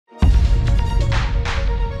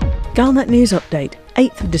Galnet News Update,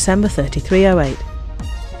 8th of December 3308.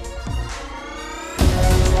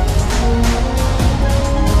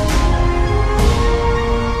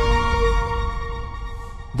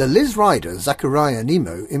 The Liz Ryder Zachariah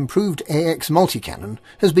Nemo improved AX multicannon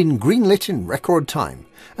has been greenlit in record time,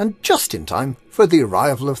 and just in time for the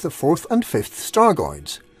arrival of the 4th and 5th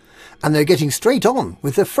Stargoids. And they're getting straight on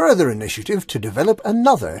with a further initiative to develop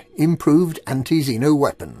another improved Anti-Xeno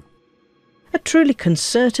weapon. A truly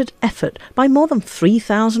concerted effort by more than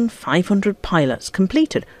 3,500 pilots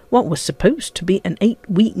completed what was supposed to be an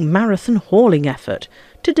 8-week marathon hauling effort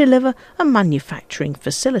to deliver a manufacturing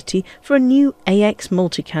facility for a new AX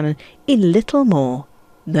multicannon in little more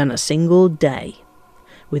than a single day.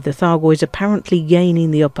 With the Stargoids apparently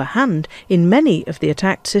gaining the upper hand in many of the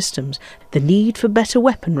attacked systems, the need for better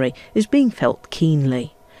weaponry is being felt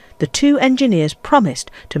keenly. The two engineers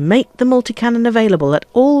promised to make the multicannon available at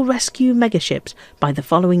all rescue megaships by the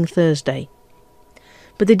following Thursday.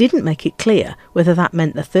 But they didn't make it clear whether that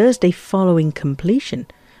meant the Thursday following completion,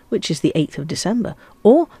 which is the 8th of December,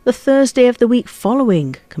 or the Thursday of the week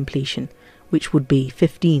following completion, which would be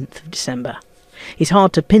 15th of December. It's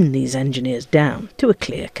hard to pin these engineers down to a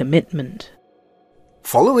clear commitment.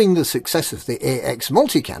 Following the success of the AX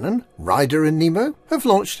multicannon, Ryder and Nemo have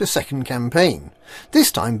launched a second campaign,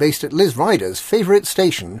 this time based at Liz Ryder's favourite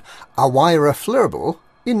station, Awira Flurble,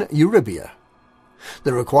 in Eurybia.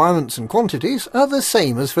 The requirements and quantities are the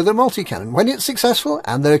same as for the multicannon when it's successful,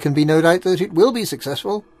 and there can be no doubt that it will be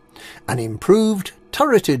successful. An improved,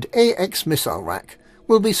 turreted AX missile rack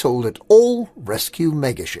will be sold at all rescue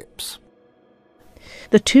megaships.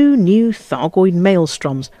 The two new Stargoid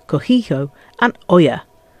Maelstroms, Kohiho and Oya,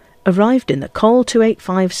 arrived in the Col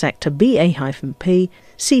 285 Sector BA-P,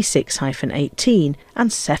 C6-18 and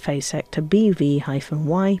Cephe Sector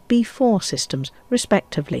BV-Y B4 systems,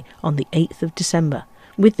 respectively, on the 8th of December,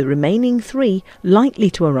 with the remaining three likely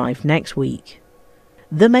to arrive next week.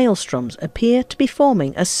 The Maelstroms appear to be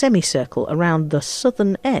forming a semicircle around the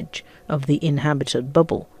southern edge of the inhabited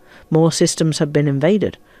bubble. More systems have been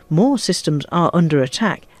invaded, more systems are under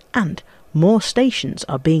attack, and more stations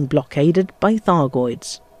are being blockaded by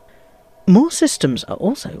Stargoids. More systems are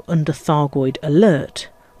also under Stargoid alert,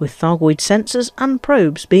 with Stargoid sensors and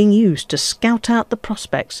probes being used to scout out the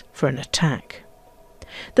prospects for an attack.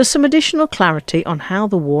 There's some additional clarity on how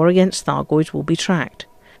the war against Stargoids will be tracked.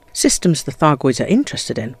 Systems the Stargoids are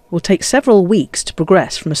interested in will take several weeks to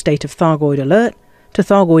progress from a state of Stargoid alert to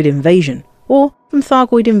Stargoid invasion, or from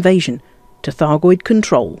Stargoid invasion to Stargoid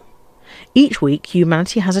control. Each week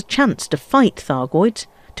humanity has a chance to fight Stargoids,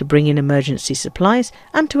 to bring in emergency supplies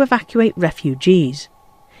and to evacuate refugees.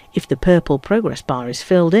 If the purple progress bar is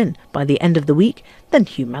filled in by the end of the week, then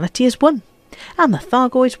humanity has won, and the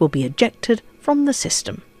Stargoids will be ejected from the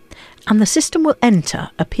system. And the system will enter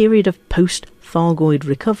a period of post-Stargoid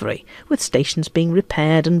recovery, with stations being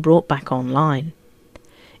repaired and brought back online.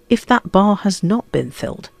 If that bar has not been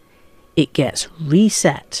filled, it gets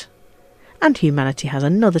reset, and humanity has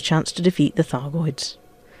another chance to defeat the Stargoids.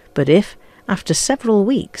 But if, after several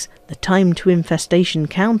weeks, the time to infestation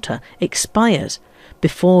counter expires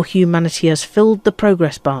before humanity has filled the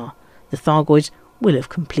progress bar, the Stargoids will have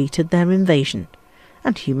completed their invasion,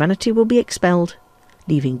 and humanity will be expelled,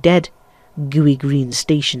 leaving dead, gooey green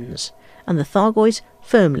stations, and the Stargoids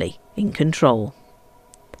firmly in control.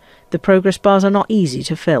 The progress bars are not easy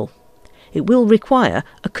to fill. It will require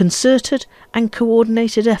a concerted and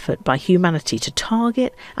coordinated effort by humanity to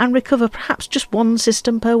target and recover perhaps just one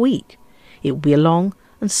system per week. It will be a long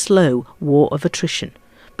and slow war of attrition,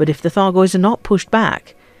 but if the Stargoids are not pushed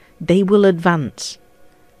back, they will advance.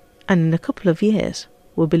 And in a couple of years,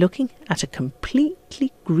 we'll be looking at a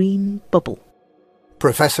completely green bubble.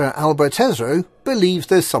 Professor Albert Tesreau believes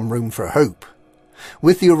there's some room for hope.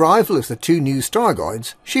 With the arrival of the two new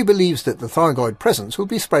Stargoids, she believes that the Stargoid presence will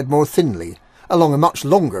be spread more thinly, along a much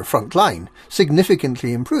longer front line,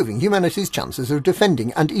 significantly improving humanity's chances of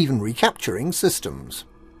defending and even recapturing systems.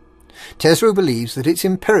 Tesreau believes that it's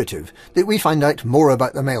imperative that we find out more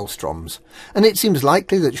about the Maelstroms, and it seems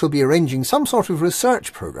likely that she'll be arranging some sort of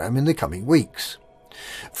research program in the coming weeks.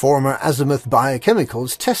 Former Azimuth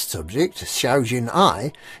Biochemicals test subject Xiaojin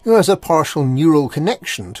Ai, who has a partial neural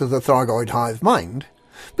connection to the Stargoid hive mind,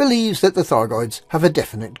 believes that the Stargoids have a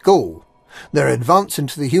definite goal. Their advance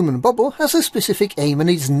into the human bubble has a specific aim and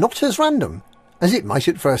is not as random as it might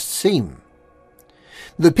at first seem.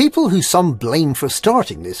 The people who some blame for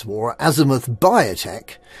starting this war, Azimuth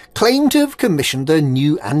Biotech, claim to have commissioned their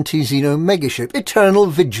new Anti-Xeno megaship Eternal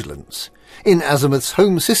Vigilance in Azimuth's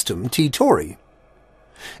home system T-Tauri.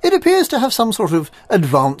 It appears to have some sort of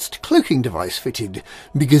advanced cloaking device fitted,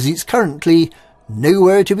 because it's currently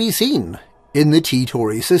nowhere to be seen in the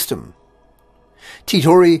T-Tauri system.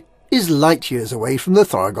 T-Tauri is light years away from the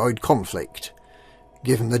Thargoid conflict.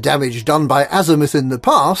 Given the damage done by Azimuth in the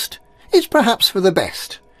past, it's perhaps for the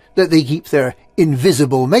best that they keep their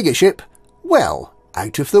invisible megaship well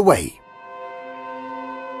out of the way.